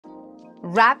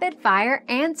Rapid fire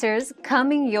answers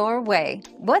coming your way.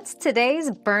 What's today's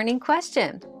burning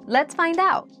question? Let's find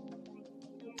out.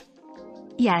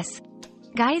 Yes,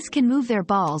 guys can move their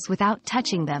balls without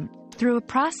touching them through a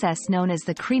process known as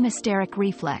the cremasteric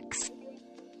reflex.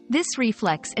 This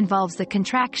reflex involves the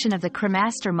contraction of the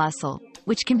cremaster muscle,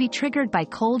 which can be triggered by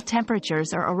cold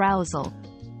temperatures or arousal,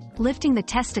 lifting the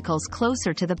testicles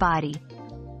closer to the body.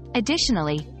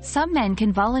 Additionally, some men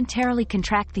can voluntarily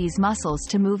contract these muscles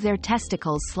to move their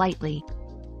testicles slightly.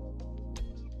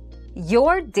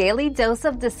 Your daily dose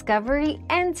of discovery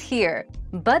ends here,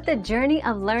 but the journey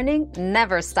of learning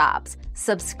never stops.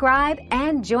 Subscribe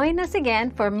and join us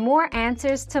again for more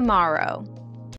answers tomorrow.